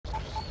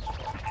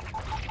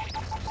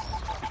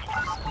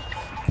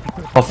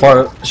How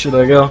far should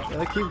I go?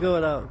 Keep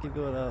going out. Keep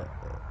going out.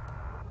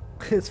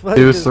 It's funny.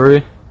 2,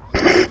 3.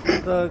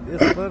 Doug,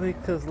 it's funny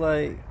because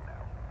like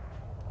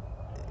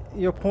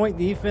your point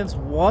defense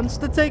wants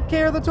to take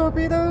care of the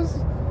torpedoes,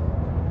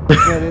 but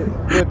they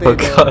Oh, don't.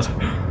 God.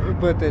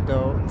 But they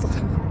don't.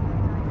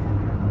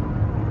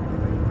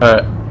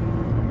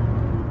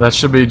 Alright. That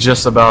should be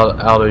just about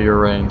out of your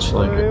range.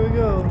 Like. Oh, here we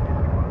go.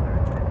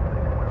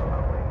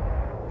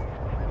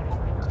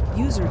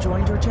 User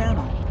joined your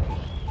channel.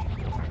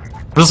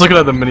 I'm just looking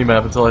at the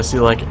minimap until I see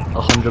like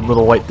 100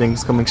 little white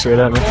things coming straight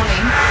at me.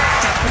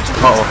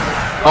 Uh-oh.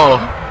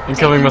 Oh,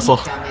 incoming missile.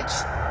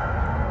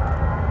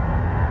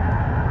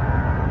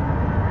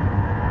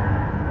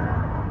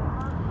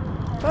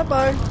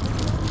 Bye-bye.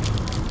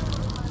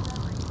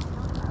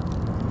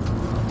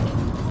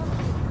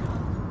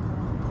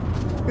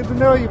 Good to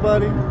know you,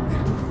 buddy.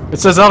 It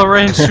says out of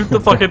range. Shoot the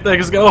fucking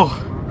things. Go.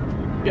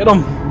 Get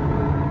him.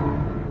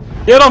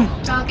 Get him.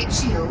 Target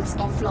shields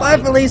offline. Bye,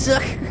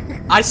 Felicia.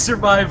 I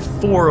survived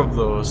 4 of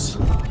those.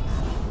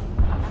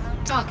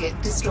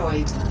 Target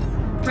destroyed.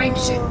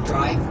 Frameshift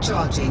drive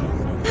charging.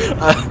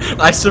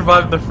 I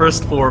survived the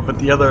first 4, but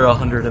the other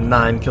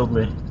 109 killed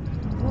me.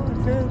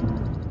 Okay.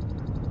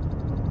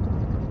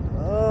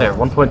 There,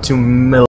 1.2 mil.